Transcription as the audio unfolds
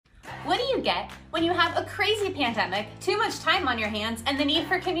What do you get when you have a crazy pandemic, too much time on your hands, and the need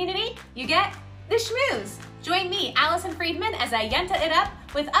for community? You get the schmooze. Join me, Allison Friedman, as I yenta it up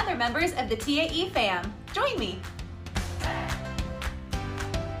with other members of the TAE fam. Join me.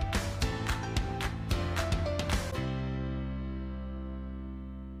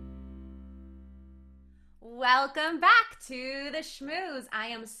 Welcome back to the schmooze. I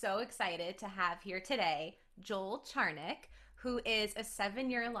am so excited to have here today Joel Charnick, who is a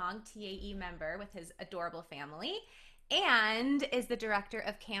 7-year-long TAE member with his adorable family and is the director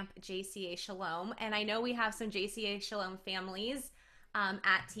of Camp JCA Shalom. And I know we have some JCA Shalom families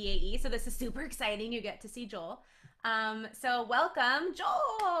at TAE, so this is super exciting. You get to see Joel. So welcome,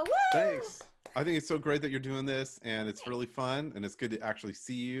 Joel. Woo! Thanks. I think it's so great that you're doing this, and it's really fun, and it's good to actually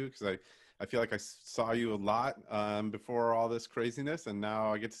see you because I feel like I saw you a lot before all this craziness, and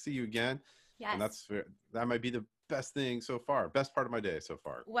now I get to see you again. Yes. And that might be the best thing so far, best part of my day so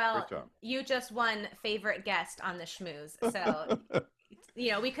far. Well, you just won favorite guest on the schmooze, so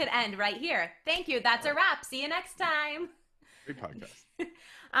we could end right here. Thank you. That's a wrap. See you next time. Great podcast.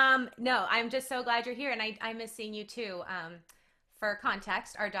 No, I'm just so glad you're here, and I miss seeing you too. For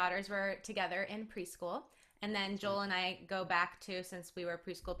context, our daughters were together in preschool. And then Joel and I go back to, since we were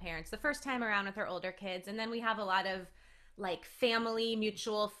preschool parents, the first time around with our older kids. And then we have a lot of like family,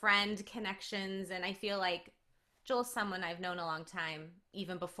 mutual friend connections. And I feel like Joel's someone I've known a long time,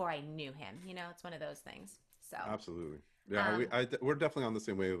 even before I knew him. It's one of those things. So absolutely. Yeah, we're definitely on the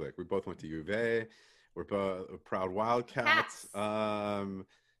same wavelength. We both went to U of A. We're both proud Wildcats.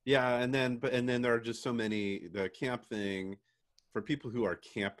 Yeah, and then there are just so many, the camp thing, for people who are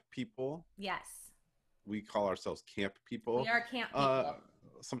camp people. Yes. We call ourselves camp people. We are camp people.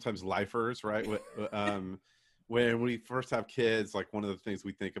 Sometimes lifers, right? When we first have kids, like one of the things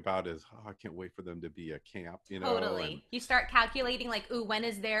we think about is, I can't wait for them to be at camp, Totally. And you start calculating like, ooh, when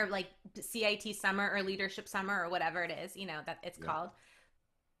is their like CIT summer or leadership summer or whatever it is, that it's called.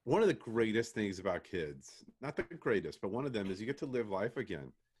 One of the greatest things about kids, not the greatest, but one of them is you get to live life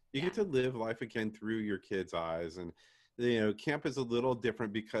again. You get to live life again through your kids' eyes. And, camp is a little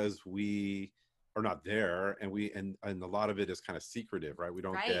different because we are not there, and a lot of it is kind of secretive, right?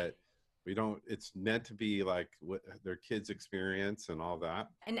 It's meant to be like what their kids experience and all that.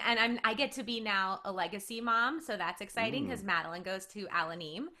 And I get to be now a legacy mom, so that's exciting because Madeline goes to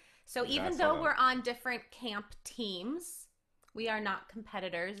Alanim. So even though we're on different camp teams, we are not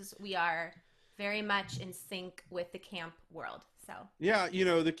competitors. We are very much in sync with the camp world. So yeah,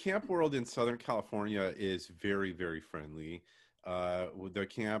 the camp world in Southern California is very, very friendly. The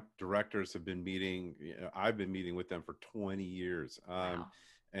camp directors have been meeting. I've been meeting with them for 20 years. Wow.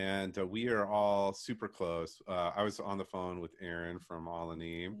 And we are all super close. I was on the phone with Aaron from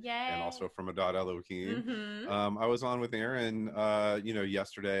Alanim and also from Adad Elohim. Mm-hmm. I was on with Aaron,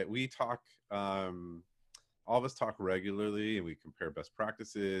 yesterday. We talk, all of us talk regularly, and we compare best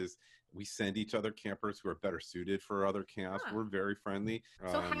practices. We send each other campers who are better suited for other camps. We're very friendly.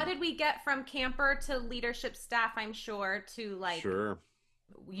 So how did we get from camper to leadership staff, I'm sure, to like... Sure.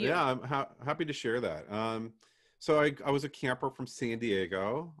 Yeah, I'm happy to share that. So I was a camper from San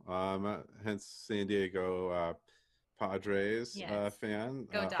Diego, hence San Diego Padres fan.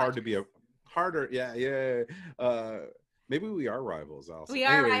 Hard to be harder. Yeah. Maybe we are rivals, also. We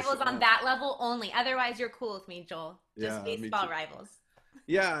are rivals on that level only. Otherwise, you're cool with me, Joel. Just baseball rivals.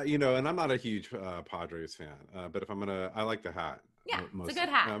 Yeah, and I'm not a huge Padres fan, but if I'm I like the hat. Yeah, it's a good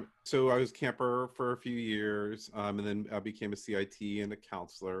hat. So I was camper for a few years, and then I became a CIT and a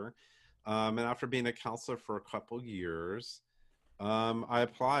counselor. And after being a counselor for a couple years, I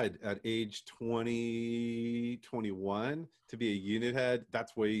applied at age 21 to be a unit head.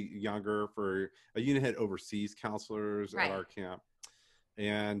 That's way younger for a unit head overseas counselors at our camp.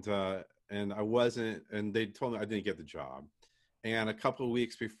 And I wasn't, and they told me I didn't get the job. And a couple of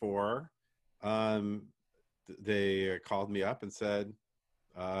weeks before, they called me up and said,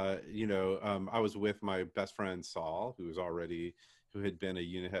 I was with my best friend Saul, who had been a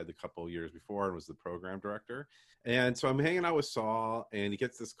unit head a couple of years before and was the program director. And so I'm hanging out with Saul, and he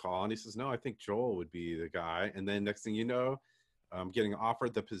gets this call, and he says, no, I think Joel would be the guy. And then next thing you know, I'm getting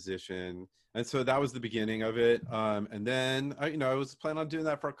offered the position. And so that was the beginning of it. And then, I was planning on doing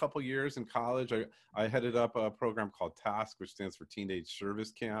that for a couple of years in college. I headed up a program called TASK, which stands for Teenage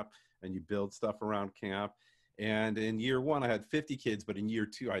Service Camp, and you build stuff around camp. And in year one, I had 50 kids, but in year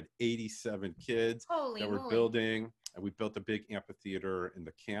two, I had 87 kids that were building. And we built a big amphitheater in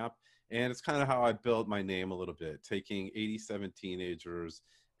the camp. And it's kind of how I built my name a little bit, taking 87 teenagers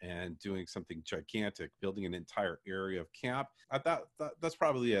and doing something gigantic, building an entire area of camp. I thought that's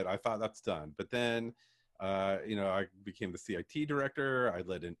probably it. I thought that's done. But then I became the CIT director. I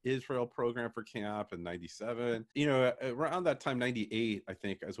led an Israel program for camp in 97. Around that time, 98, I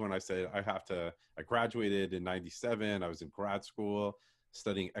think, is when I said I graduated in 97. I was in grad school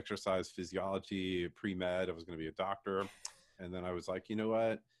studying exercise physiology, pre-med. I was going to be a doctor. And then I was like, you know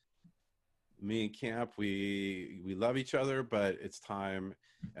what? Me and camp, we love each other, but it's time.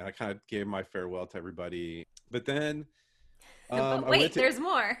 And I kind of gave my farewell to everybody. But then But I went wait, to there's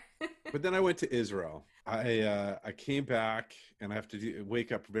more. but then I went to Israel. I came back and I have to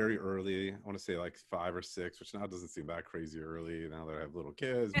wake up very early. I want to say like 5 or 6, which now doesn't seem that crazy early now that I have little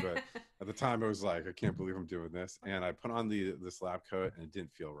kids. But at the time, I was like, I can't believe I'm doing this. And I put on this lab coat and it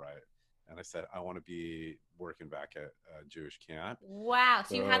didn't feel right. And I said, I want to be working back at a Jewish camp. Wow.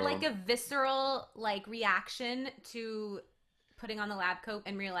 So you had like So a visceral like reaction to putting on the lab coat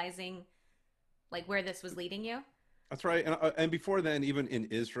and realizing like where this was leading you? that's right. And before then, even in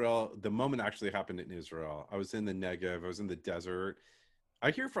Israel, the moment actually happened in Israel. I was in the Negev. I was in the desert.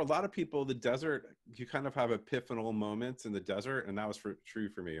 I hear for a lot of people, the desert, you kind of have epiphanal moments in the desert. And that was true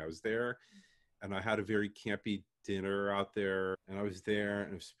for me. I was there and I had a very campy dinner out there. And I was there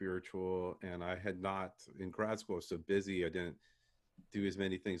and it was spiritual. And I had not, in grad school, I was so busy. I didn't do as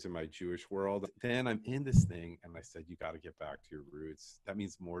many things in my Jewish world. Then I'm in this thing and I said, you got to get back to your roots. That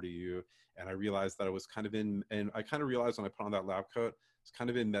means more to you. And I realized that I was and I kind of realized when I put on that lab coat, it's kind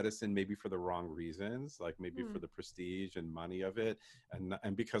of in medicine, maybe for the wrong reasons, like maybe for the prestige and money of it.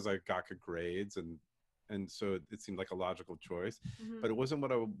 And because I got good grades and so it seemed like a logical choice, Mm-hmm. but it wasn't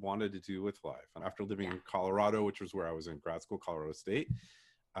what I wanted to do with life. And after living Yeah. in Colorado, which was where I was in grad school, Colorado State,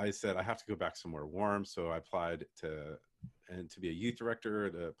 I said, I have to go back somewhere warm. So I applied to be a youth director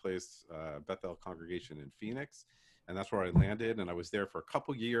at a place, Bethel Congregation in Phoenix. And that's where I landed. And I was there for a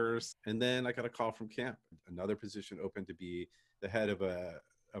couple years. And then I got a call from camp. Another position open to be the head of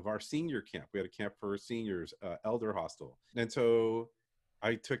our senior camp. We had a camp for seniors, elder hostel. And so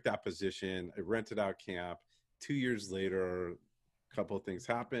I took that position. I rented out camp. 2 years later, a couple of things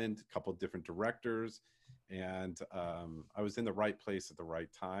happened, a couple of different directors. And I was in the right place at the right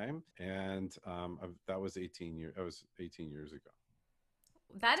time. And that was 18 years. That was 18 years ago.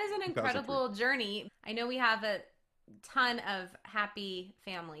 That is an 2003. incredible journey. I know we have a ton of happy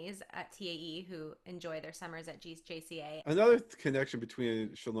families at TAE who enjoy their summers at JCA. Another connection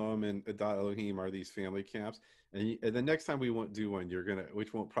between Shalom and Adat Elohim are these family camps. And the next time we won't do one,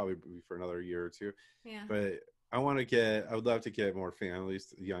 which won't probably be for another year or two. Yeah. But I would love to get more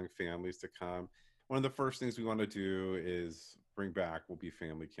families, young families to come. One of the first things we want to do is bring back will be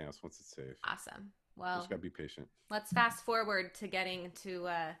family camps once it's safe. Awesome. Well, Just gotta be patient. let's fast forward to getting to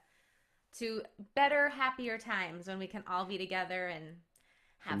better, happier times when we can all be together and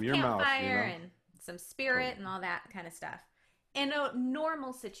have From your mouth, campfire and some spirit and all that kind of stuff. In a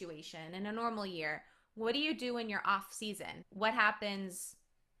normal situation, in a normal year, what do you do in your off season? What happens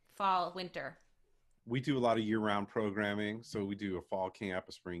fall, winter? We do a lot of year-round programming. So we do a fall camp,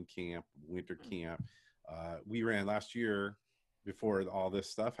 a spring camp, winter camp. We ran last year before all this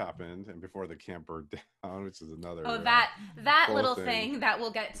stuff happened and before the camp burned down, which is another that whole little thing that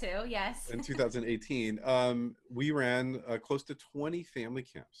we'll get to. Yes. In 2018, we ran close to 20 family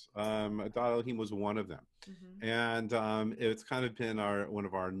camps. Adat Elohim was one of them. Mm-hmm. And it's kind of been one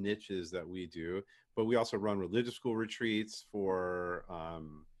of our niches that we do. But we also run religious school retreats for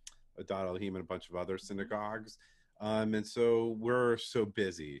Adat Elohim and a bunch of other synagogues. And so we're so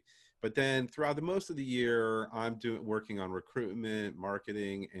busy. But then throughout the most of the year, I'm working on recruitment,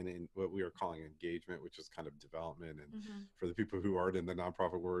 marketing, and in what we are calling engagement, which is kind of development. And for the people who aren't in the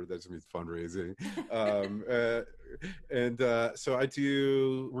nonprofit word, that just means fundraising. So I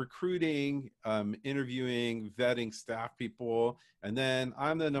do recruiting, interviewing, vetting staff people, and then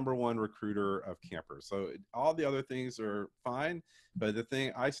I'm the number one recruiter of campers. So all the other things are fine, but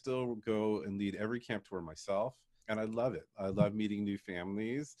I still go and lead every camp tour myself, and I love it. I love meeting new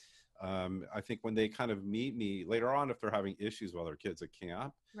families. I think when they kind of meet me later on, if they're having issues while their kids at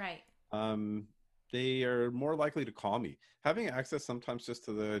camp, right, they are more likely to call me. Having access sometimes just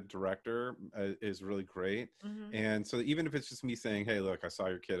to the director is really great. Mm-hmm. And so even if it's just me saying, hey, look, I saw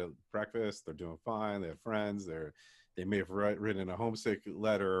your kid at breakfast, they're doing fine, they have friends, they may have written a homesick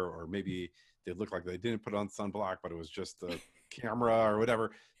letter, or maybe they look like they didn't put on sunblock, but it was just the camera or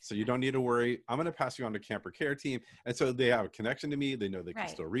whatever. So you don't need to worry. I'm going to pass you on to camper care team. And so they have a connection to me. They know they can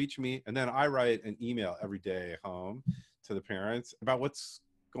still reach me. And then I write an email every day home to the parents about what's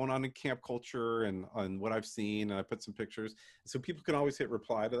going on in camp culture and what I've seen. And I put some pictures. So people can always hit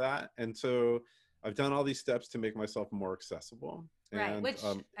reply to that. And so I've done all these steps to make myself more accessible. Right, and, which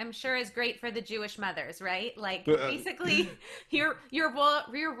I'm sure is great for the Jewish mothers, right? Like basically your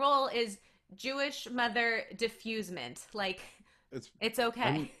role is Jewish mother diffusement. Like, It's it's okay.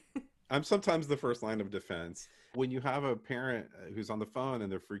 I'm I'm sometimes the first line of defense. When you have a parent who's on the phone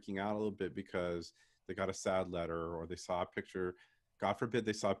and they're freaking out a little bit because they got a sad letter or they saw a picture, God forbid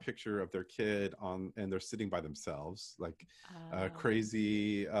they saw a picture of their kid on and they're sitting by themselves, like a Oh.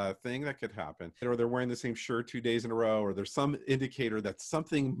 crazy thing that could happen. Or they're wearing the same shirt 2 days in a row, or there's some indicator that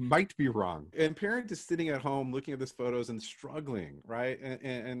something might be wrong. And parent is sitting at home looking at these photos and struggling, right?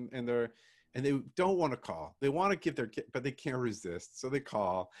 And they don't want to call. They want to give their kid, but they can't resist. So they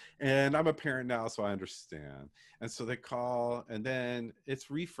call. And I'm a parent now, so I understand. And so they call, and then it's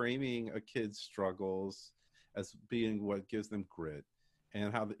reframing a kid's struggles as being what gives them grit.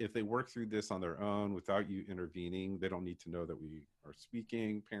 And how, if they work through this on their own without you intervening, they don't need to know that we are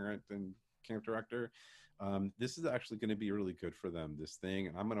speaking, parent and camp director. This is actually going to be really good for them, this thing.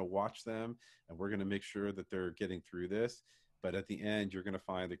 And I'm going to watch them, and we're going to make sure that they're getting through this. But at the end, you're going to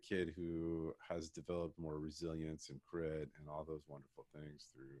find a kid who has developed more resilience and grit and all those wonderful things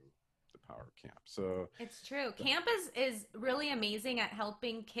through the power of camp. So It's true. Camp is really amazing at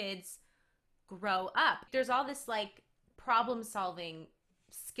helping kids grow up. There's all this like problem solving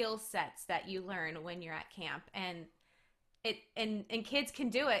skill sets that you learn when you're at camp, and and kids can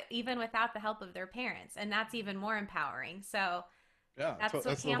do it even without the help of their parents, and that's even more empowering. So yeah, that's what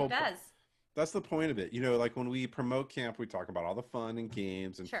that's the camp whole point. does. That's the point of it. Like when we promote camp, we talk about all the fun and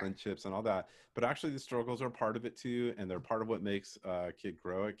games and Sure. friendships and all that. But actually, the struggles are part of it too, and they're part of what makes a kid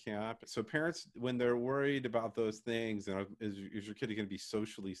grow at camp. So parents, when they're worried about those things, and is your kid going to be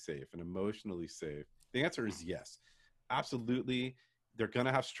socially safe and emotionally safe? The answer is yes, absolutely. They're going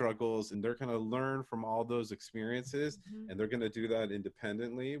to have struggles, and they're going to learn from all those experiences, Mhm. and they're going to do that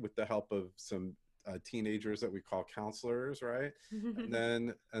independently with the help of some teenagers that we call counselors, right?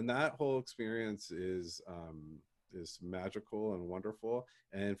 And that whole experience is magical and wonderful.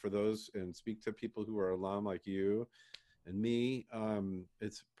 And for those, and speak to people who are alum like you and me,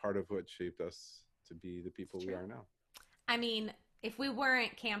 it's part of what shaped us to be the It's people we true. are now. I mean, if we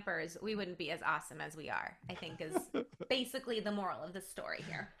weren't campers, we wouldn't be as awesome as we are, I think is basically the moral of the story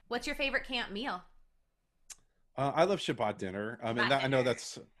here. What's your favorite camp meal? I love Shabbat dinner. And Shabbat that dinner.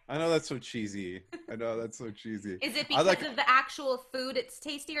 I know that's so cheesy. I know that's so cheesy. Is it I because like of the actual food it's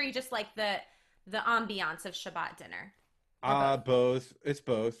tasty, or you just like the ambiance of Shabbat dinner? Or both? both. It's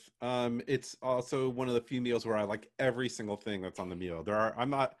both. It's also one of the few meals where I like every single thing that's on the meal. I'm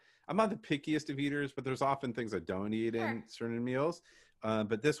not the pickiest of eaters, but there's often things I don't eat Sure. in certain meals.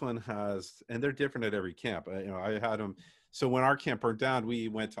 But this one has, and they're different at every camp. I had them. So when our camp burned down, we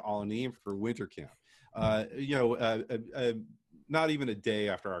went to Al Anim for winter camp. Uh, you know, uh, uh, uh, Not even a day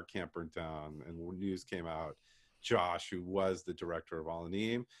after our camp burned down, and news came out. Josh, who was the director of Al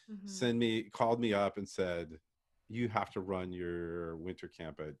Anim, Hmm. called me up and said, you have to run your winter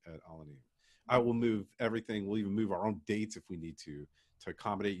camp at Alanim. I Mm. will move everything. We'll even move our own dates if we need to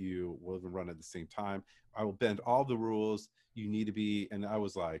accommodate you. We'll even run at the same time. I will bend all the rules. You need to be. And I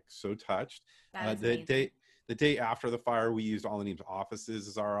was like so touched. That is The amazing. day after the fire, we used Alanim's offices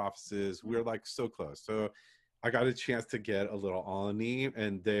as our offices. We Mm. were like so close. So I got a chance to get a little Alanim,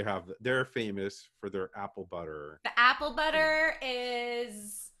 and they're famous for their apple butter. The apple butter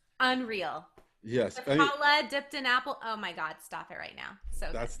is unreal. Yes, With I mean, challah dipped in apple. Oh my God, stop it right now. So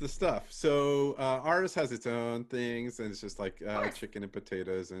good. that's the stuff. So ours has its own things, and it's just like Of course. chicken and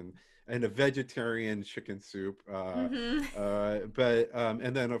potatoes and a vegetarian chicken soup. Hmm. But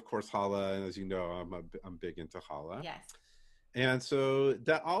And then of course challah, and as you know, I'm big into challah. Yes. And so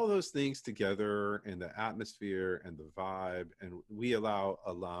that all those things together, and the atmosphere and the vibe, and we allow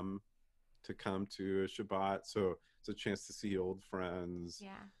alum to come to a Shabbat, so it's a chance to see old friends,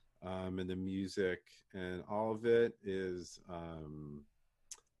 Yeah. and the music, and all of it is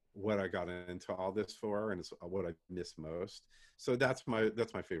what I got into all this for, and it's what I miss most. So that's my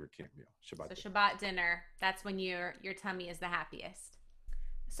favorite camp meal, So Shabbat dinner. Shabbat dinner, that's when your tummy is the happiest.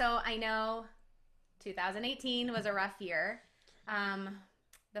 So I know 2018 was a rough year. Um,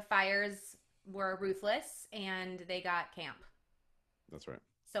 the fires were ruthless and they got camp. That's right.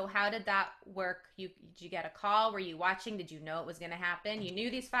 So how did that work? Did you get a call? Were you watching? Did you know it was going to happen? You knew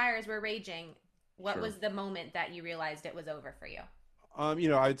these fires were raging. What Sure. was the moment that you realized it was over for you?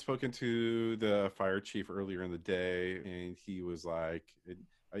 I'd spoken to the fire chief earlier in the day, and he was like,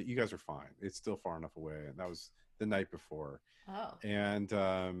 "You guys are fine. It's still far enough away." And that was the night before. Oh, And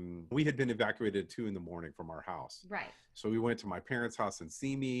we had been evacuated at 2 in the morning from our house, right. so we went to my parents' house in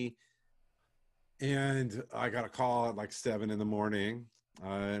Simi, and I got a call at like 7 in the morning,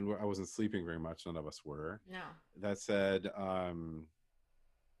 and I wasn't sleeping very much. None of us were. No. That said,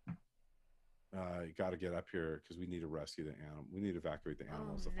 you got to get up here because we need to rescue the animal. We need to evacuate the Oh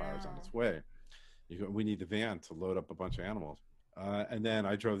animals. The fire's on its no. way. We need the van to load up a bunch of animals. And then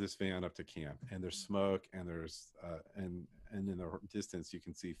I drove this van up to camp, and there's smoke, and there's and in the distance you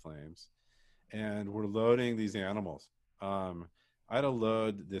can see flames, and we're loading these animals. Um, I had to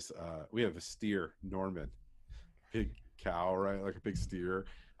load this. We have a steer, Norman, big cow, right, like a big steer.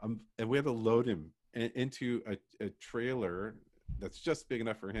 And we had to load him into a trailer that's just big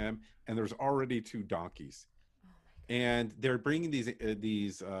enough for him, and there's already two donkeys, Oh my and they're bringing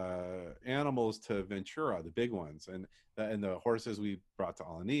these animals to Ventura, the big ones, and the horses we brought to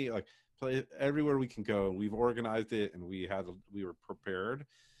Alani, like everywhere we can go. And we've organized it, and we were prepared,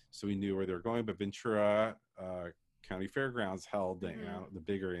 so we knew where they were going. But Ventura County Fairgrounds held God. Mm-hmm. the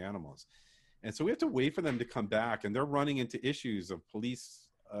bigger animals, and so we have to wait for them to come back. And they're running into issues of police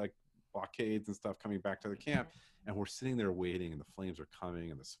blockades and stuff coming back to the camp. And we're sitting there waiting, and the flames are coming,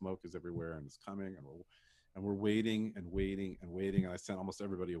 and the smoke is everywhere, and it's coming, and we're waiting and waiting and waiting. And I sent almost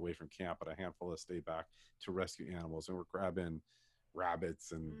everybody away from camp, but a handful of stayed back to rescue animals. And we're grabbing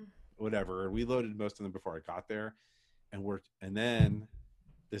rabbits and Mm. whatever. And we loaded most of them before I got there. And then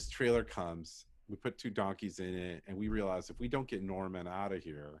this trailer comes. We put two donkeys in it, and we realize if we don't get Norman out of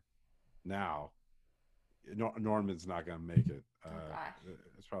here now, Norman's not going to make it. Oh gosh.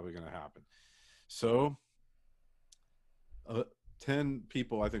 It's probably going to happen. So 10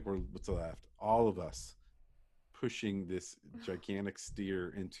 people, I think, were what's left. All of us pushing this gigantic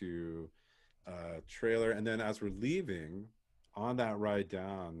steer into a trailer. And then as we're leaving on that ride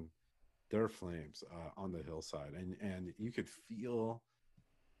down, there are flames on the hillside. And you could feel,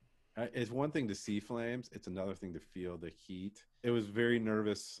 it's one thing to see flames. It's another thing to feel the heat. It was very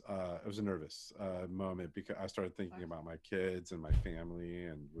nervous. It was a nervous moment because I started thinking about my kids and my family,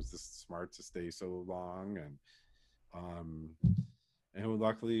 and was this smart to stay so long? And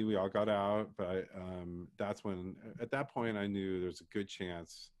luckily we all got out. But that's when, at that point, I knew there's a good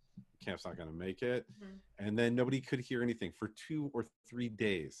chance the camp's not going to make it. Mm-hmm. And then nobody could hear anything for 2 or 3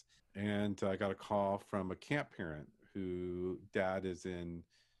 days. And I got a call from a camp parent who dad is in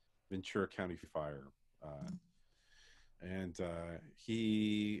Ventura County Fire. And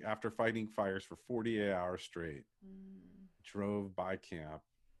he, after fighting fires for 48 hours straight, drove by camp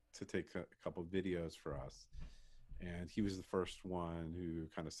to take a couple videos for us. And he was the first one who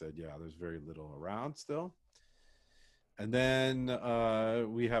kind of said, yeah, there's very little around still. And then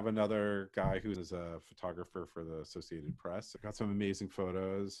we have another guy who is a photographer for the Associated Press. Got some amazing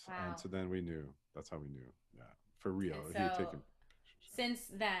photos. Wow. And so then we knew. That's how we knew. Yeah, for real. And He had so taken. since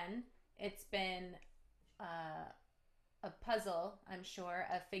then, it's been a puzzle, I'm sure,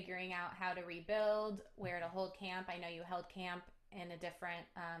 of figuring out how to rebuild, where to hold camp. I know you held camp in a different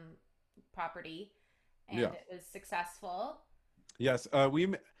property, and Yeah. it was successful. Yes,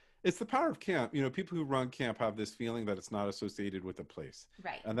 it's the power of camp. People who run camp have this feeling that it's not associated with a place,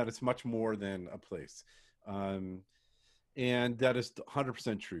 Right. and that it's much more than a place. And that is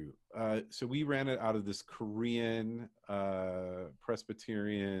 100% true. So we ran it out of this Korean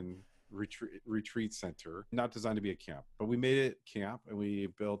Presbyterian retreat center, not designed to be a camp, but we made it camp, and we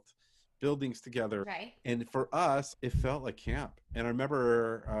built buildings together. Right. And for us, it felt like camp. And I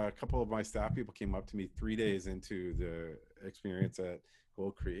remember a couple of my staff people came up to me 3 days into the experience at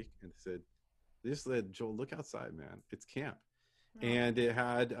Gold Creek and said, they just said, Joel, look outside, man. It's camp. Oh. And it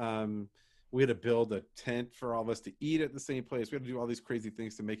had, we had to build a tent for all of us to eat at the same place. We had to do all these crazy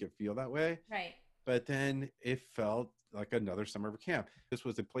things to make it feel that way. Right. But then it felt like another summer camp. This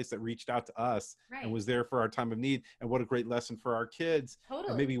was a place that reached out to us, right, and was there for our time of need. And what a great lesson for our kids. Totally.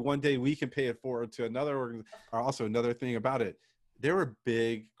 And maybe one day we can pay it forward to another organization. Also, another thing about it, there were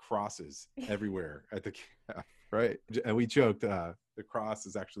big crosses everywhere at the camp, right? And we joked, the cross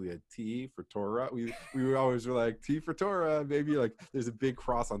is actually a T for Torah. We always were like, T for Torah. Maybe like there's a big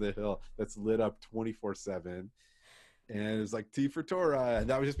cross on the hill that's lit up 24/7. And it was like T for Torah, and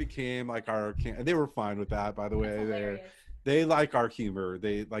that just became like our camp. And they were fine with that, by the way. They like our humor.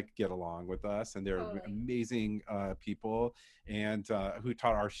 They like get along with us, and they're totally amazing people, and who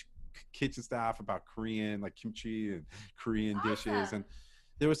taught our kitchen staff about Korean, like kimchi and Korean dishes. And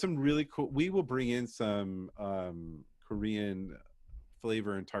there was some really cool. We will bring in some Korean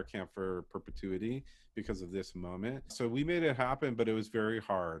flavor in Tar Camp for perpetuity because of this moment. So we made it happen, but it was very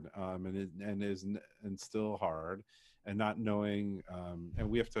hard, and still hard. And not knowing, and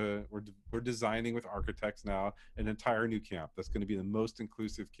we're designing with architects now an entire new camp that's going to be the most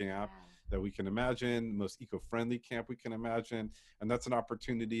inclusive camp that we can imagine, most eco-friendly camp we can imagine, and that's an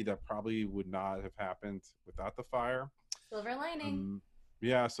opportunity that probably would not have happened without the fire. Silver lining.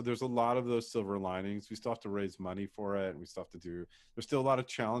 Yeah, so there's a lot of those silver linings. We still have to raise money for it, and we still have to do. There's still a lot of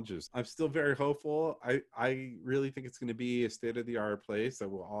challenges. I'm still very hopeful. I really think it's going to be a state of the art place that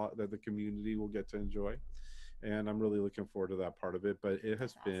that the community will get to enjoy, and I'm really looking forward to that part of it. But it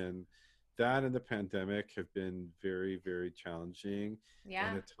has been that and the pandemic have been very, very challenging. Yeah.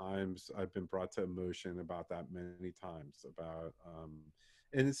 And at times I've been brought to emotion about that many times about,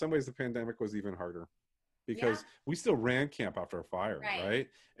 and in some ways the pandemic was even harder because we still ran camp after a fire, right?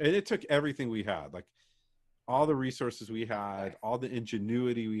 And it took everything we had, like all the resources we had, all the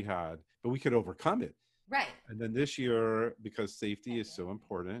ingenuity we had, but we could overcome it. Right. And then this year, because safety is so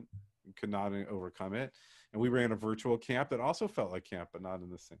important, we could not overcome it. And we ran a virtual camp that also felt like camp, but not in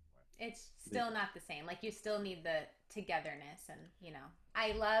the same way. It's still not the same. Like, you still need the togetherness. And, you know,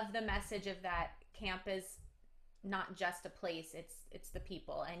 I love the message of that camp is not just a place, it's the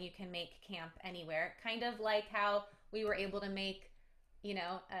people, and you can make camp anywhere. Kind of like how we were able to make, you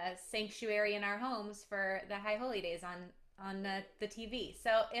know, a sanctuary in our homes for the High Holy Days on the TV.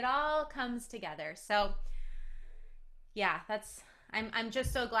 So it all comes together. So yeah, I'm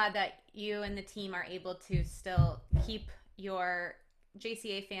just so glad that you and the team are able to still keep your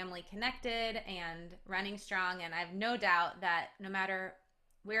JCA family connected and running strong. And I have no doubt that no matter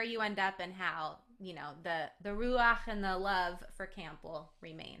where you end up and how, you know, the ruach and the love for camp will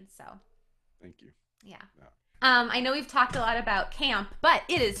remain. So thank you. Yeah. I know we've talked a lot about camp, but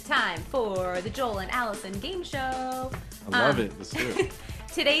it is time for the Joel and Allison game show. I love it. Let's do it.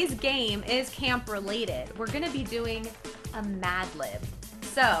 Today's game is camp related. We're going to be doing a Mad Lib.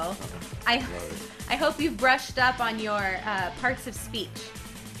 So I hope you've brushed up on your parts of speech.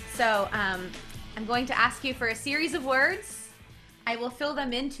 So I'm going to ask you for a series of words. I will fill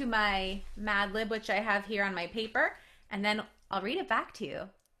them into my Mad Lib, which I have here on my paper, and then I'll read it back to you.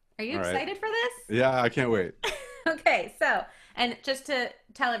 Are you excited for this? Yeah, I can't wait. Okay, so, and just to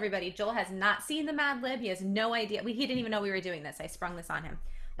tell everybody, Joel has not seen the Mad Lib. He has no idea. He didn't even know we were doing this. I sprung this on him.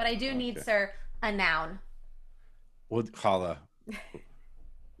 But I do need, sir, a noun. Well, challah,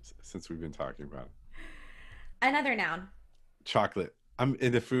 since we've been talking about it. Another noun. Chocolate. I'm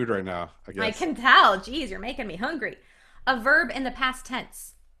into food right now, I guess. I can tell. Jeez, you're making me hungry. A verb in the past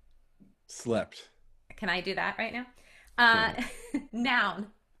tense. Slept. Can I do that right now? Noun.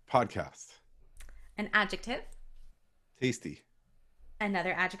 Podcast. An adjective. Tasty.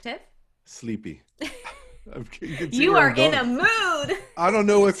 Another adjective. Sleepy. You are in a mood. I don't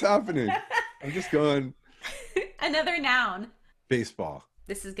know what's happening. I'm just going. Another noun. Baseball.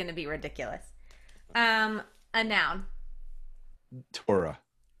 This is going to be ridiculous. A noun. Torah.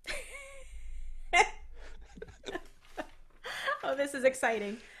 Oh, this is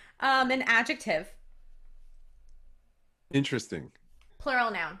exciting. An adjective. Interesting.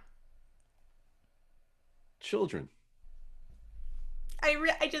 Plural noun. Children.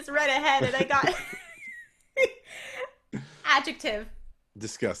 I just read ahead and I got adjective.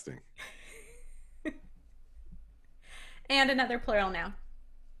 Disgusting. And another plural noun.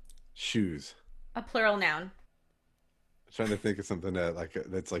 Shoes. A plural noun. I'm trying to think of something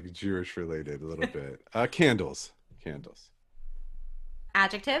that's like Jewish related a little bit. Candles. Candles.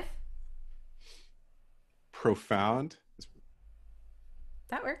 Adjective. Profound.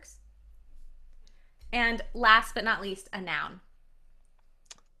 That works. And last but not least, a noun.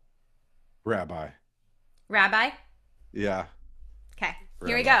 Rabbi. Rabbi? Yeah. Okay,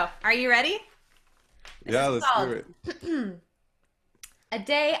 here we go. Are you ready? Yeah, let's do it. A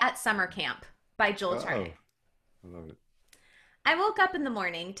Day at Summer Camp by Joel Charnick. I love it. I woke up in the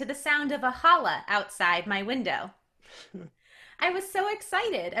morning to the sound of a holla outside my window. I was so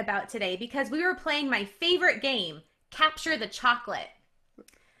excited about today because we were playing my favorite game, Capture the Chocolate.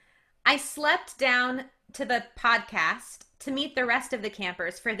 I slept down to the podcast to meet the rest of the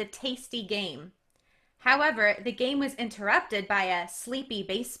campers for the tasty game. However, the game was interrupted by a sleepy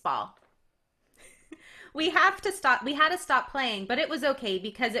baseball. We had to stop playing, but it was okay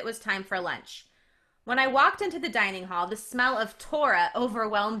because it was time for lunch. When I walked into the dining hall, the smell of Torah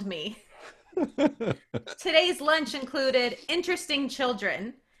overwhelmed me. Today's lunch included interesting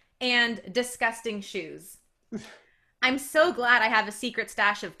children and disgusting shoes. I'm so glad I have a secret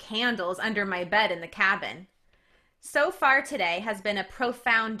stash of candles under my bed in the cabin. So far today has been a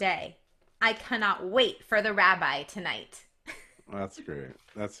profound day. I cannot wait for the rabbi tonight. That's great.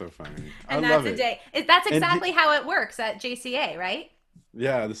 That's so funny. And I that's love a it. day. That's exactly how it works at JCA, right?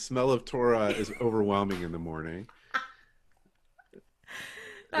 Yeah, the smell of Torah is overwhelming in the morning.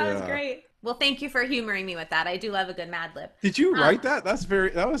 That was great. Well, thank you for humoring me with that. I do love a good Mad Lib. Did you write that?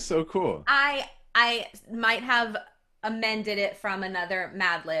 That was so cool. I might have amended it from another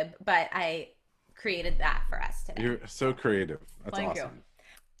Mad Lib, but I created that for us today. You're so creative. That's Thank awesome. you.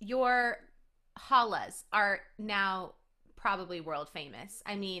 your challahs are now probably world famous.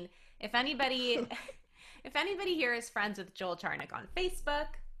 I mean, if anybody if anybody here is friends with Joel Charnick on Facebook,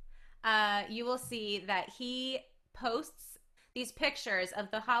 you will see that he posts these pictures of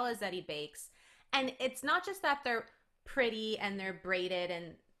the challahs that he bakes, and it's not just that they're pretty and they're braided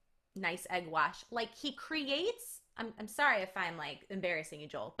and nice egg wash. Like he creates. I'm sorry if I'm like embarrassing you,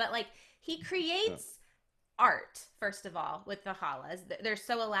 Joel, but like he Yeah. creates art first of all with the challahs. They're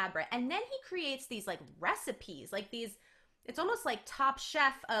so elaborate, and then he creates these like recipes, like these. It's almost like Top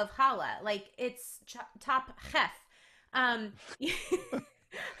Chef of challah, like it's Top Chef. You,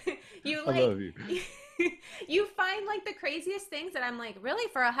 you I like love you. you find like the craziest things that I'm like, really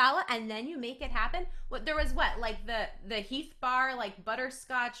for a challah, and then you make it happen. What there was what like the Heath bar, like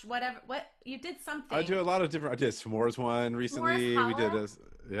butterscotch, whatever. What you did I something do a lot of different. I did a s'mores one s'mores recently. We did challah.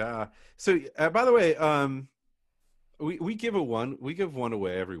 a yeah. So by the way, we give one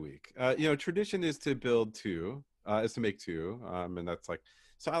away every week. Tradition is to build two, is to make two, and that's like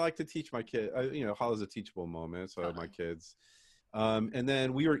so. I like to teach my kid. Hol is a teachable moment, so my Totally. kids. And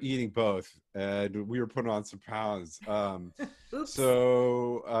then we were eating both, and we were putting on some pounds. Oops.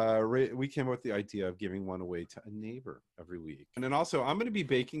 So we came up with the idea of giving one away to a neighbor every week. And then also, I'm going to be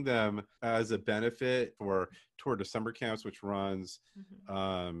baking them as a benefit for toward the summer camps, which runs, Mhm.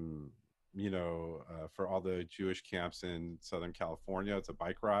 um, for all the Jewish camps in Southern California. It's a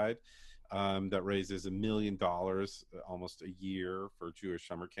bike ride. That raises $1 million almost a year for Jewish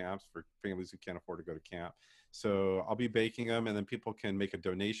summer camps for families who can't afford to go to camp. So I'll be baking them, and then people can make a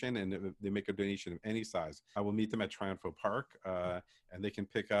donation, and if they make a donation of any size, I will meet them at Triumphal Park, and they can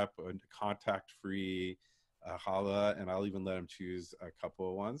pick up a contact-free challah, and I'll even let them choose a couple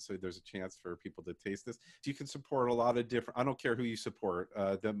of ones. So there's a chance for people to taste this. You can support a lot of different. I don't care who you support.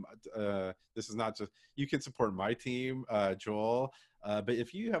 This is not just you can support my team, Joel. But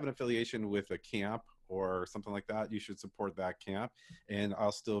if you have an affiliation with a camp or something like that, you should support that camp, and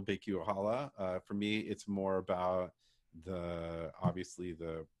I'll still bake you a challah. For me, it's more about obviously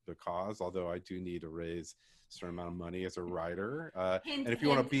the cause. Although I do need to raise a certain amount of money as a rider. Hint, And if you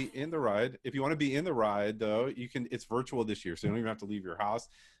want to hint. be in the ride, though, you can. It's virtual this year, so you don't even have to leave your house,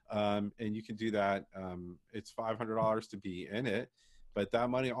 and you can do that. It's $500 to be in it, but that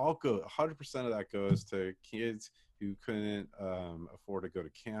money all go 100% of that goes to kids who couldn't afford to go to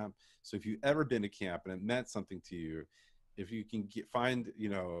camp. So if you've ever been to camp and it meant something to you, if you can find,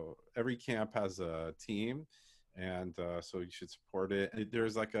 every camp has a team, and so you should support it. And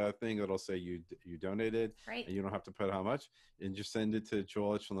there's like a thing that'll say you donated, Right. and you don't have to put how much, and just send it to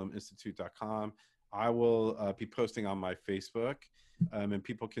joel@shalominstitute.com. I will be posting on my Facebook, and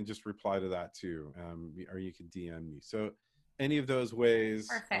people can just reply to that too, or you can DM me. So any of those ways,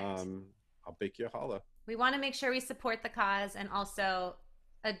 Perfect. I'll bake you a challah. We want to make sure we support the cause, and also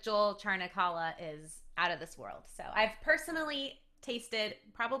a Joel Charnicala is out of this world. So I've personally tasted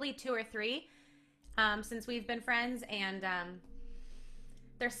probably two or three since we've been friends, and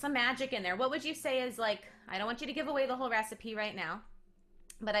there's some magic in there. What would you say is like? I don't want you to give away the whole recipe right now,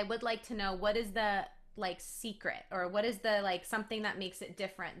 but I would like to know what is the like secret, or what is the like something that makes it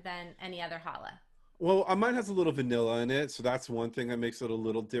different than any other challah? Well, mine has a little vanilla in it, so that's one thing that makes it a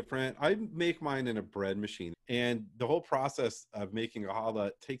little different. I make mine in a bread machine, and the whole process of making a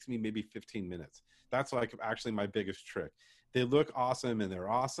challah takes me maybe 15 minutes. That's like actually my biggest trick. They look awesome and they're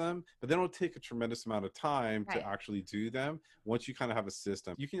awesome, but they don't take a tremendous amount of time to Right. actually do them once you kind of have a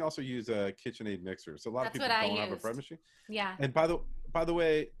system. You can also use a KitchenAid mixer. So a lot of That's what people I don't have a bread used. machine. Yeah. And by the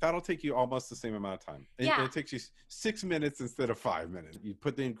way, that'll take you almost the same amount of time. And Yeah. it takes you 6 minutes instead of 5 minutes. You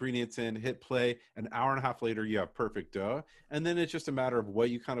put the ingredients in, hit play. An hour and a half later, you have perfect dough. And then it's just a matter of what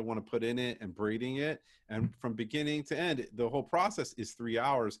you kind of want to put in it and braiding it. And from beginning to end, the whole process is 3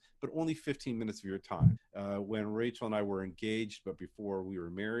 hours, but only 15 minutes of your time. When Rachel and I were engaged, but before we were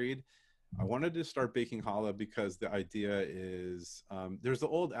married, I wanted to start baking challah because the idea is there's the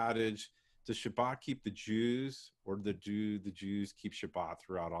old adage, does Shabbat keep the Jews, or do the Jews keep Shabbat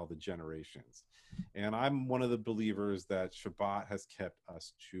throughout all the generations? And I'm one of the believers that Shabbat has kept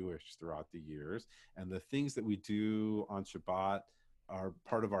us Jewish throughout the years. And the things that we do on Shabbat are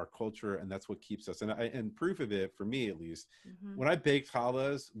part of our culture, and that's what keeps us. And proof of it, for me at least, Mm-hmm. when I baked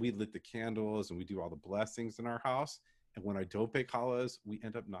challahs, we lit the candles and we do all the blessings in our house. And when I don't bake challahs, we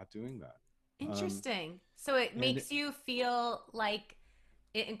end up not doing that. Um, Interesting. So it and makes you feel like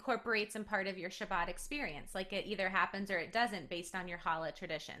it incorporates in part of your Shabbat experience. Like it either happens or it doesn't based on your challah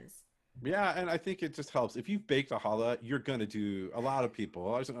traditions. Yeah, and I think it just helps. If you've baked a challah, you're going to do a lot of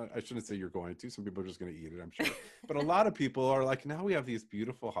people. I shouldn't say you're going to. Some people are just going to eat it, I'm sure. But a lot of people are like, now we have these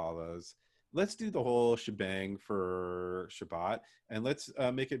beautiful challahs let's do the whole shebang for Shabbat, and let's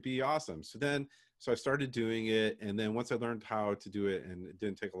make it be awesome. So I started doing it, and then once I learned how to do it, and it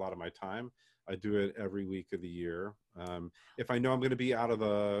didn't take a lot of my time, I do it every week of the year. If I know I'm going to be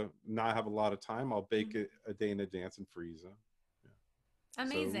not have a lot of time, I'll bake it a day in advance and freeze them. Yeah. So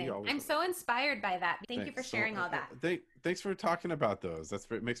we Amazing. always I'm so inspired by that. Thank you for thanks. So sharing all that. thanks for talking about those.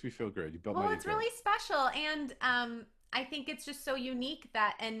 It makes me feel good. You built my Well, it's ego. really special, and I think it's just so unique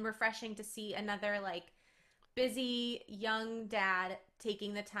that and refreshing to see another like busy young dad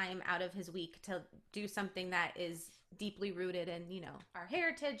taking the time out of his week to do something that is deeply rooted in, our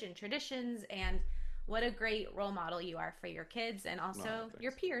heritage and traditions. And what a great role model you are for your kids and No, also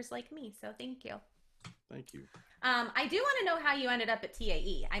your thanks. peers like me. So thank you. Thank you. I do want to know how you ended up at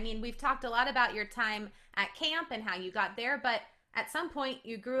TAE. I mean, we've talked a lot about your time at camp and how you got there, but at some point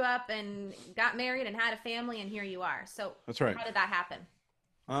you grew up and got married and had a family, and here you are. So, That's right. how did that happen?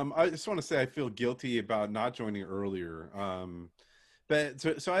 I just want to say I feel guilty about not joining earlier. But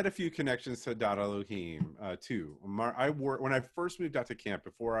I had a few connections to Dad Elohim too. When I first moved out to camp.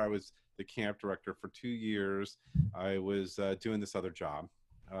 Before I was the camp director for 2 years, I was doing this other job,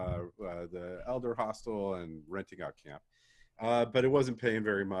 the elder hostel and renting out camp. But it wasn't paying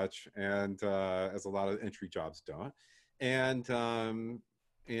very much, and as a lot of entry jobs don't. And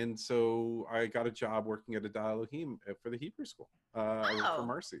and so I got a job working at a Elohim for the Hebrew school. I worked for Oh,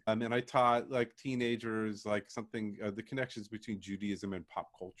 Mercy. And I taught like teenagers, like something, the connections between Judaism and pop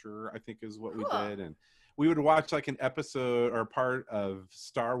culture, I think is what we cool. did. And we would watch like an episode or part of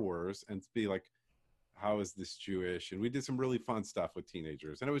Star Wars and be like, how is this Jewish? And we did some really fun stuff with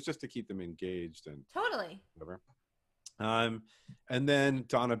teenagers. And it was just to keep them engaged and Totally. whatever. Um, and then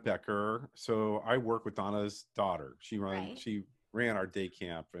Donna Becker. So I work with Donna's daughter. Right. She ran our day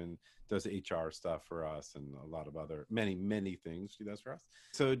camp and does HR stuff for us and a lot of other many things she does for us.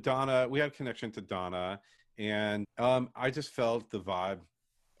 So Donna, we had a connection to Donna, and I just felt the vibe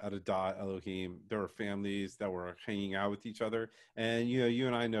at a dot Elohim. There were families that were hanging out with each other, and you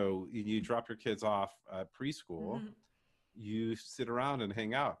and I know you drop your kids off at preschool, Mm-hmm. you sit around and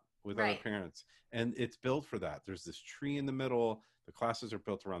hang out with other Right. parents, and it's built for that. There's this tree in the middle, the classes are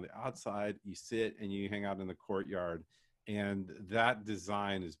built around the outside, you sit and you hang out in the courtyard, and that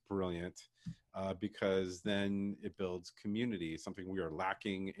design is brilliant, because then it builds community, something we are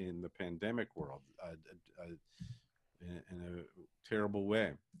lacking in the pandemic world, in a terrible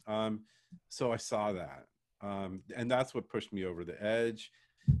way. So I saw that, and that's what pushed me over the edge.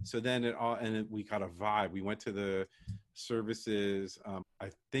 So then we got a vibe. We went to the services. I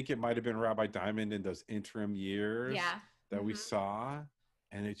think it might have been Rabbi Diamond in those interim years Yeah. that we Mm-hmm. saw,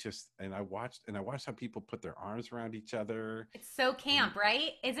 and I watched how people put their arms around each other. It's so And camp,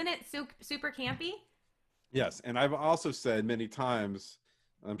 right? Isn't it super campy? yes, and I've also said many times,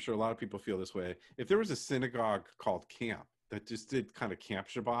 I'm sure a lot of people feel this way. If there was a synagogue called Camp that just did kind of camp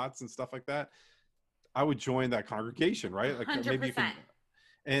Shabbats and stuff like that, I would join that congregation, right? Like maybe you can. 100%.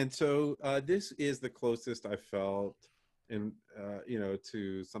 And so this is the closest I felt in,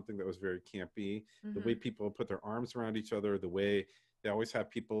 to something that was very campy. The way Mm-hmm. people put their arms around each other, the way they always have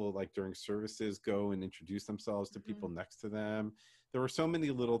people like during services go and introduce themselves to Mm-hmm. people next to them. There were so many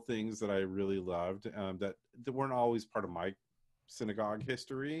little things that I really loved, that weren't always part of my synagogue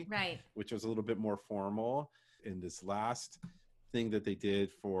history, Right. which was a little bit more formal. In this last thing that they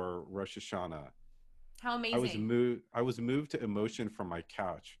did for Rosh Hashanah, How I was amazing. moved. I was moved to emotion from my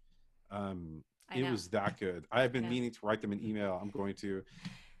couch. I It know. was that good. I have I been know. meaning to write them an email. I'm going to.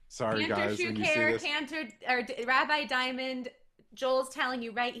 Sorry, Cantor guys, Shoe when you see Care, this, Cantor, or Rabbi Diamond, Joel's telling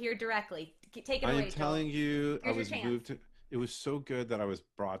you right here directly. Take it I am away, Joel. telling you, I Here's your was chance. moved to. It was so good that I was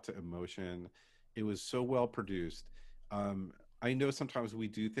brought to emotion. It was so well produced. Um, I know sometimes we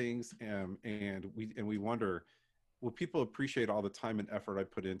do things, and we wonder, will people appreciate all the time and effort I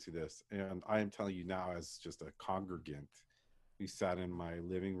put into this? And I am telling you now, as just a congregant, we sat in my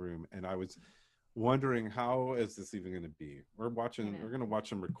living room, and I was wondering, how is this even going to be? I know. We're going to watch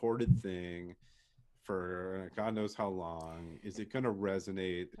some recorded thing for God knows how long. Is it going to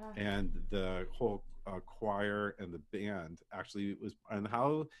resonate? Ugh. And the whole choir and the band actually was, and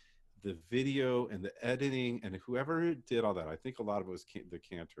how the video and the editing and whoever did all that, I think a lot of it was the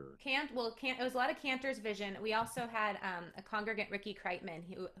cantor. It was a lot of Cantor's vision. We also had a congregant, Ricky Kreitman,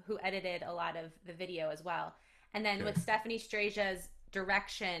 who edited a lot of the video as well. And then Okay. with Stephanie Straja's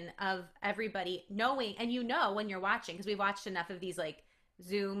direction of everybody knowing, and when you're watching, because we watched enough of these like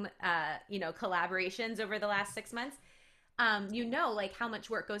Zoom, collaborations over the last 6 months. Like how much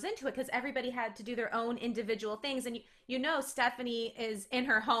work goes into it because everybody had to do their own individual things, and Stephanie is in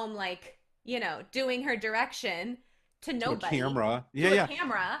her home, like doing her direction, to to a nobody, camera. Yeah, to a yeah.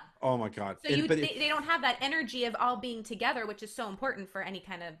 camera. Oh my God. So And but it they don't have that energy of all being together, which is so important for any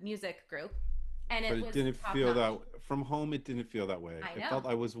kind of music group. And but it it was didn't top feel notch. that from home. It didn't feel that way. I It know. felt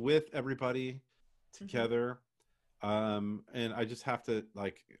I was with everybody Hmm. together. And I just have to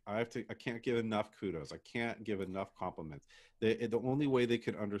like I can't give enough kudos. I can't give enough compliments. The only way they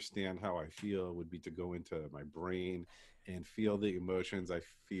could understand how I feel would be to go into my brain and feel the emotions I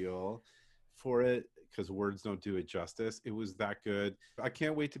feel for it, because words don't do it justice. It was that good. I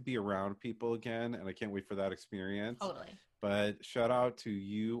can't wait to be around people again, and I can't wait for that experience. Totally. But shout out to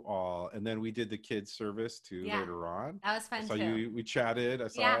you all. And then we did the kids service too Yeah. later on. That was I fun saw too. you, we chatted. I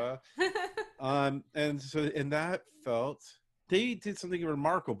Yeah. saw and so and that felt they did something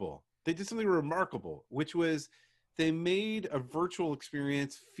remarkable. They did something remarkable, which was they made a virtual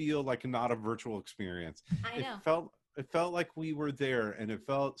experience feel like not a virtual experience. I It know. felt like we were there, and it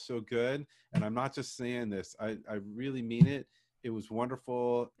felt so good. And I'm not just saying this. I really mean it. It was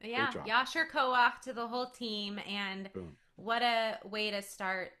wonderful. Great Yeah. job. Yasher Koach to the whole team. And Boom. what a way to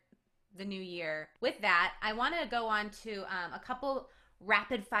start the new year. With that, I want to go on to a couple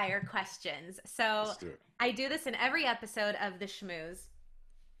rapid fire questions. So Let's do it. I do this in every episode of the Schmooze,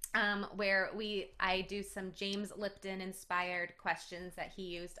 where I do some James Lipton inspired questions that he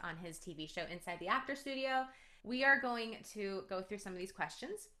used on his TV show Inside the Actor Studio. We are going to go through some of these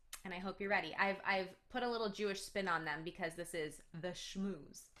questions, and I hope you're ready. I've put a little Jewish spin on them because this is the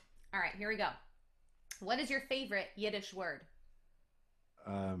Schmooze. All right, here we go. What is your favorite Yiddish word?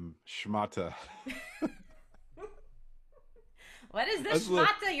 Schmata. What is this That's like,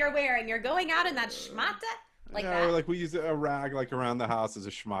 schmata you're wearing? You're going out in that schmata? Like yeah, or that? like we use a rag like around the house as a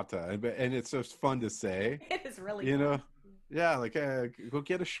schmata, and it's just fun to say. It is really You know, fun. yeah, like go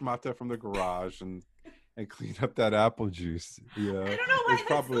get a schmata from the garage and clean up that apple juice. I Yeah, don't know it's why that's so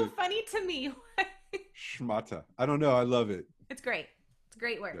probably funny to me. schmata. I don't know. I love it. It's great. It's a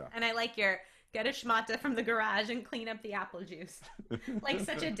great word. Yeah. And I like your get a schmata from the garage and clean up the apple juice. Like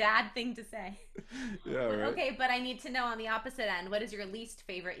such a dad thing to say. Yeah, right. Okay, but I need to know on the opposite end, what is your least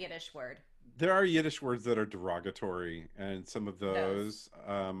favorite Yiddish word? There are Yiddish words that are derogatory, and some of Those.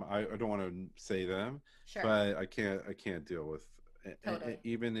 those I don't want to say them, Sure. but I can't deal with Totally.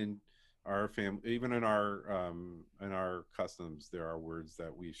 even in our family, even in our customs, there are words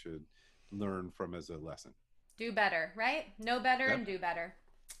that we should learn from as a lesson. Do better, right? Know better Yep. and do better.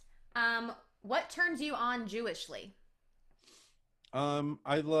 What turns you on Jewishly?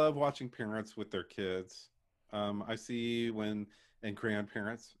 I love watching parents with their kids. I see when and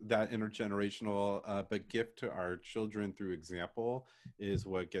grandparents that intergenerational but gift to our children through example is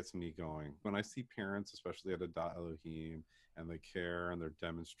what gets me going. When I see parents, especially at Adat Elohim, and they care and they're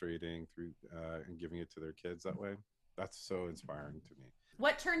demonstrating through and giving it to their kids that way, that's so inspiring to me.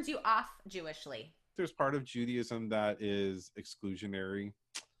 What turns you off Jewishly? There's part of Judaism that is exclusionary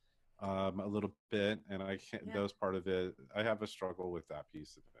a little bit, and I can't. Yeah, Those part of it, I have a struggle with that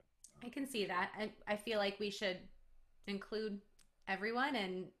piece of it. I can see that. I feel like we should include everyone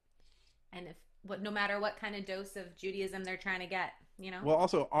and if what no matter what kind of dose of Judaism they're trying to get, you know? Well,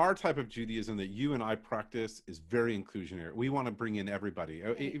 also our type of Judaism that you and I practice is very inclusionary. We want to bring in everybody,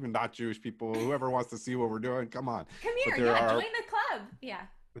 Right. even not Jewish people, whoever wants to see what we're doing. Come on. Come But here, there yeah, join are the club. Yeah.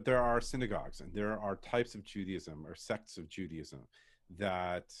 but there are synagogues and there are types of Judaism or sects of Judaism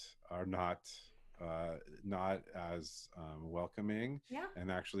that are not as welcoming Yeah.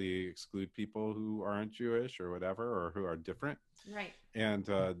 and actually exclude people who aren't Jewish or whatever or who are different. Right. And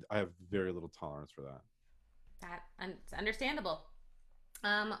I have very little tolerance for that. It's understandable.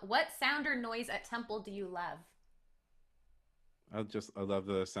 What sound or noise at temple do you love? I love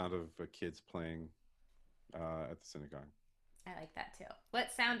the sound of kids playing at the synagogue. I like that too.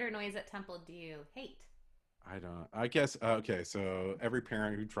 What sound or noise at temple do you hate? I don't. I guess okay. So every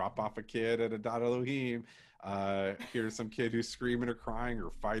parent who drop off a kid at a Dot Elohim hears some kid who's screaming or crying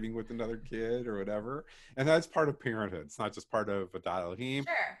or fighting with another kid or whatever, and that's part of parenthood. It's not just part of a Dot Elohim,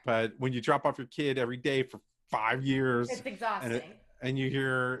 Sure. but when you drop off your kid every day for 5 years, It's and exhausting. and you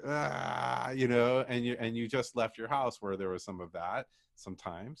hear and you just left your house where there was some of that.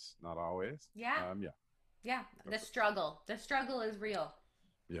 Sometimes, not always. Yeah. Yeah. Yeah. The struggle. The struggle is real.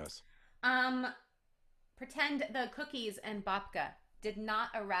 Yes. Um, Pretend the cookies and babka did not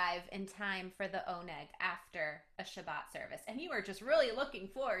arrive in time for the oneg after a Shabbat service, and you were just really looking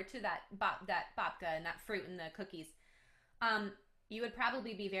forward to that babka and that fruit and the cookies. You would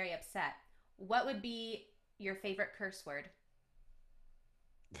probably be very upset. What would be your favorite curse word?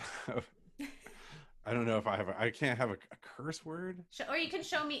 I don't know if I can't have a curse word. Or you can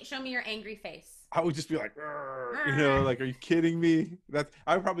show me your angry face. I would just be like, Are like, are you kidding me?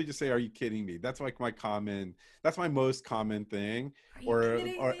 I would probably just say, are you kidding me? That's like that's my most common thing. you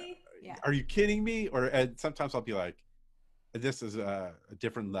kidding Or me? Yeah. are you kidding me? Or and sometimes I'll be like, this is a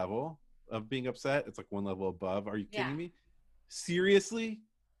different level of being upset. It's like one level above. Are you Yeah. kidding me? Seriously?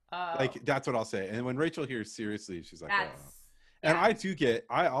 Oh, Like that's what I'll say. And when Rachel hears seriously, she's like, oh. that's And yeah.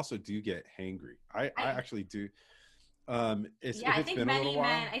 I also do get hangry. I I actually do. yeah, If it's been a little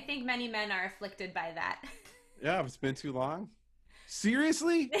while, I think many men are afflicted by that. yeah, if it's been too long.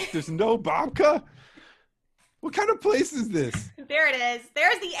 Seriously? There's no babka? What kind of place is this? There it is.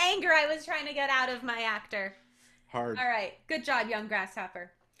 There's the anger I was trying to get out of my actor. Hard. All right. Good job, young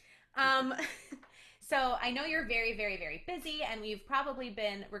grasshopper. Um, so I know you're very, very, very busy, and we've probably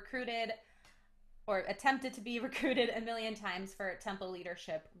been recruited or attempted to be recruited a million times for temple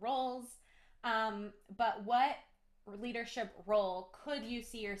leadership roles. But what leadership role could you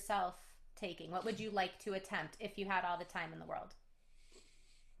see yourself taking? What would you like to attempt if you had all the time in the world?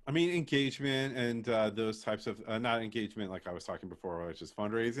 I mean, engagement and those types of not engagement like I was talking before, which is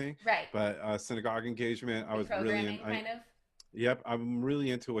fundraising, Right. but synagogue engagement. I Like was really in. programming, kind of. Yep, I'm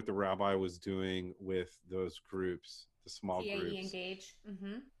really into what the rabbi was doing with those groups, the small CAE groups. engage.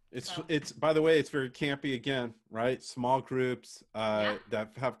 Mm-hmm. So It's by the way, it's very campy again, right? Small groups yeah,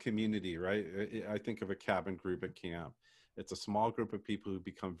 that have community, right? I think of a cabin group at camp. It's a small group of people who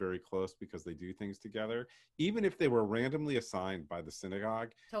become very close because they do things together. Even if they were randomly assigned by the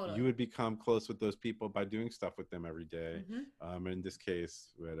synagogue, totally. you would become close with those people by doing stuff with them every day. Mm-hmm. In this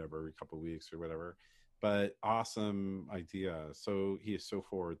case, whatever, every couple of weeks or whatever. But awesome idea. So he is so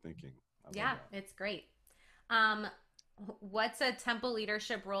forward thinking. I love Yeah, that. it's great. Um, what's a temple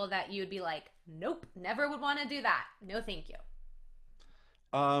leadership role that you'd be like, nope, never would want to do that. No, thank you.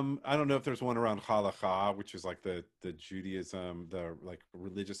 I don't know if there's one around halakha, which is like the Judaism, the like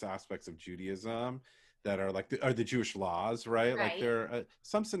religious aspects of Judaism that are like are the Jewish laws, right? Like Right. there,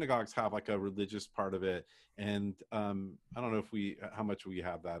 some synagogues have like a religious part of it, and I don't know if we how much we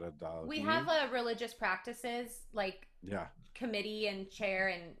have that at We have Elohim. a religious practices like Yeah, committee and chair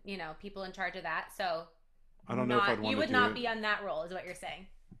and people in charge of that. So I don't know if I'd you want to would do not it. be on that role, is what you're saying.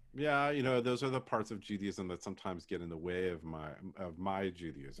 Yeah, those are the parts of Judaism that sometimes get in the way of my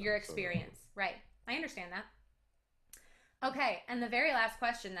Judaism. Your So experience, right? I understand that. Okay, and the very last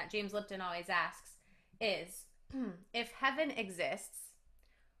question that James Lipton always asks is, if heaven exists,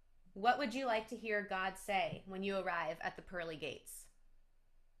 what would you like to hear God say when you arrive at the pearly gates?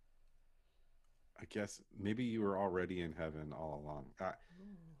 I guess maybe you were already in heaven all along.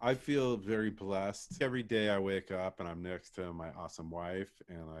 I feel very blessed. Every day I wake up and I'm next to my awesome wife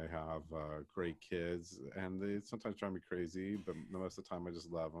and I have great kids and they sometimes drive me crazy, but most of the time I just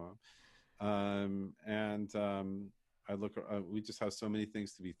love them. And I look, we just have so many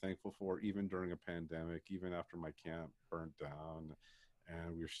things to be thankful for, even during a pandemic, even after my camp burnt down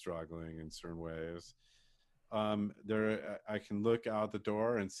and we we're struggling in certain ways. I can look out the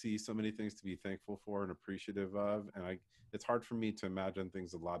door and see so many things to be thankful for and appreciative of, and it's hard for me to imagine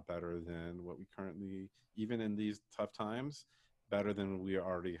things a lot better than what we currently, even in these tough times, better than we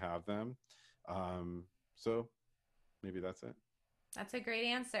already have them. So maybe that's it. That's a great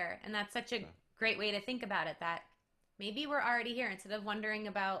answer. And that's such a Yeah. great way to think about it, that maybe we're already here instead of wondering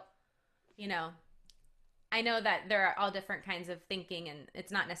about, you know, I know that there are all different kinds of thinking, and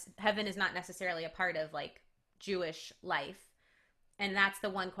it's not heaven is not necessarily a part of like Jewish life. And that's the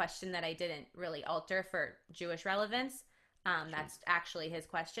one question that I didn't really alter for Jewish relevance. Sure. That's actually his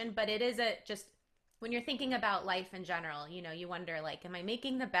question, but it is a just when you're thinking about life in general, you wonder like, am I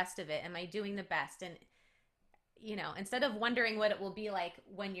making the best of it? Am I doing the best? And instead of wondering what it will be like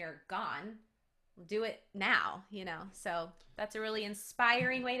when you're gone, do it now. So that's a really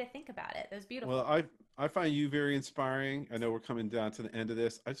inspiring way to think about it. That's Well, beautiful. I find you very inspiring. I know we're coming down to the end of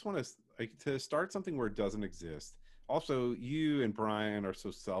this. I just want to start something where it doesn't exist. Also, you and Brian are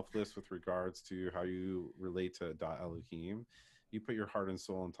so selfless with regards to how you relate to Da Elohim. You put your heart and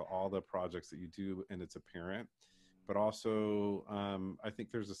soul into all the projects that you do, and it's apparent. But also, I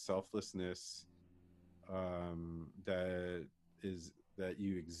think there's a selflessness that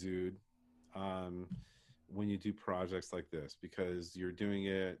you exude um, when you do projects like this, because you're doing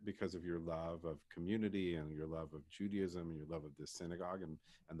it because of your love of community and your love of Judaism and your love of the synagogue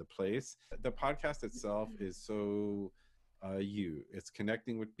and the place. The podcast itself is so it's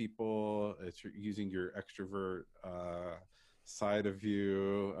connecting with people. It's using your extrovert side of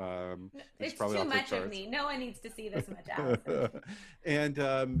you. It's It's probably too off the much of charts. me. No one needs to see this much, Allison.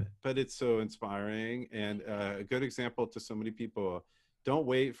 And but it's so inspiring and a good example to so many people. don't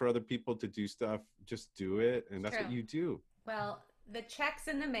wait for other people to do stuff. Just do it. And It's that's true. what you do. Well, the check's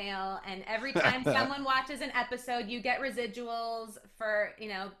in the mail, and every time someone watches an episode, you get residuals for,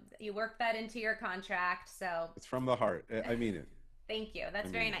 you work that into your contract. So It's from the heart. I mean it. thank you. I That's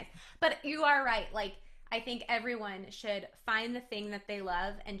very mean nice. But you are right. Like, I think everyone should find the thing that they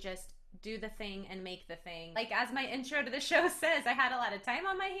love and just do the thing and make the thing. Like, as my intro to the show says, I had a lot of time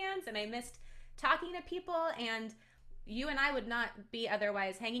on my hands and I missed talking to people. And you and I would not be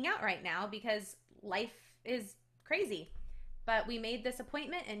otherwise hanging out right now because life is crazy. But we made this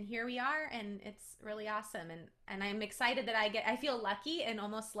appointment and here we are, and it's really awesome. And I'm excited that I feel lucky and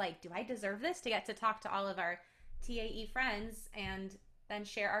almost like, do I deserve this, to get to talk to all of our TAE friends and then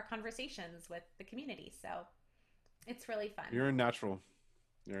share our conversations with the community. So it's really fun. You're a natural.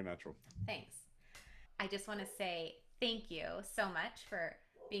 You're a natural. Thanks. I just want to say thank you so much for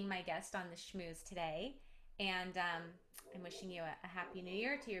being my guest on the Schmooze today. And I'm wishing you a happy new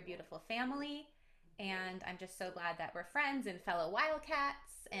year to your beautiful family. And I'm just so glad that we're friends and fellow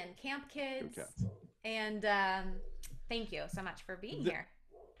Wildcats and camp kids. Go Cats. And thank you so much for being here.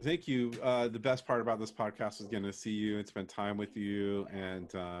 Thank you. The best part about this podcast is getting to see you and spend time with you,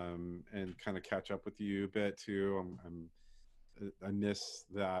 and kind of catch up with you a bit too. I miss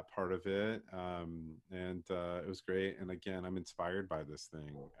that part of it, and it was great. And again, I'm inspired by this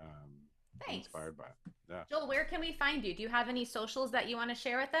thing. Thanks. I'm inspired by it. Yeah. Joel, where can we find you? Do you have any socials that you want to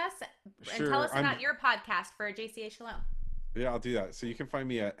share with us? And Sure. tell us about your podcast for JCA Shalom. Yeah, I'll do that. So you can find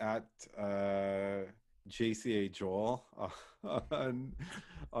me at JCA Joel on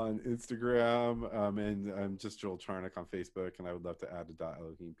Instagram, and I'm just Joel Charnick on Facebook, and I would love to add the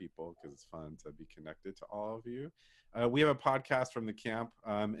Elohim people because it's fun to be connected to all of you. We have a podcast from the camp,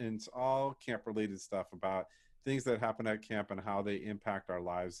 and it's all camp related stuff about things that happen at camp and how they impact our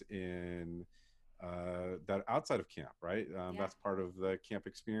lives in that outside of camp, right? That's part of the camp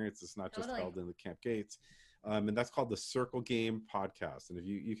experience. It's not just held in the camp gates. And that's called the Circle Game Podcast. And if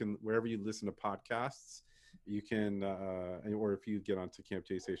you can, wherever you listen to podcasts, you can, or if you get onto Camp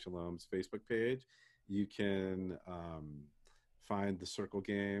JCA Shalom's Facebook page, you can find the Circle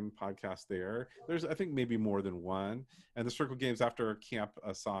Game podcast there. There's, I think, maybe more than one. And the Circle Game's after a camp,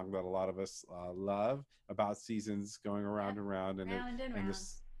 a song that a lot of us love about seasons going around and round, and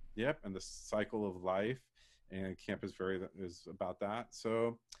this, and the cycle of life. And camp is about that.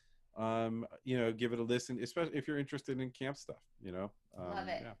 So, give it a listen, especially if you're interested in camp stuff. Love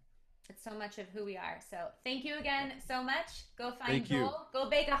it. Yeah. It's so much of who we are. So thank you again so much. Go find Thank Joel. you. Go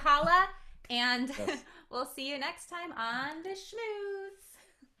bake a challah. And Yes. we'll see you next time on the Schmooze.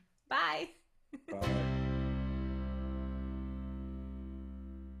 Bye. Bye.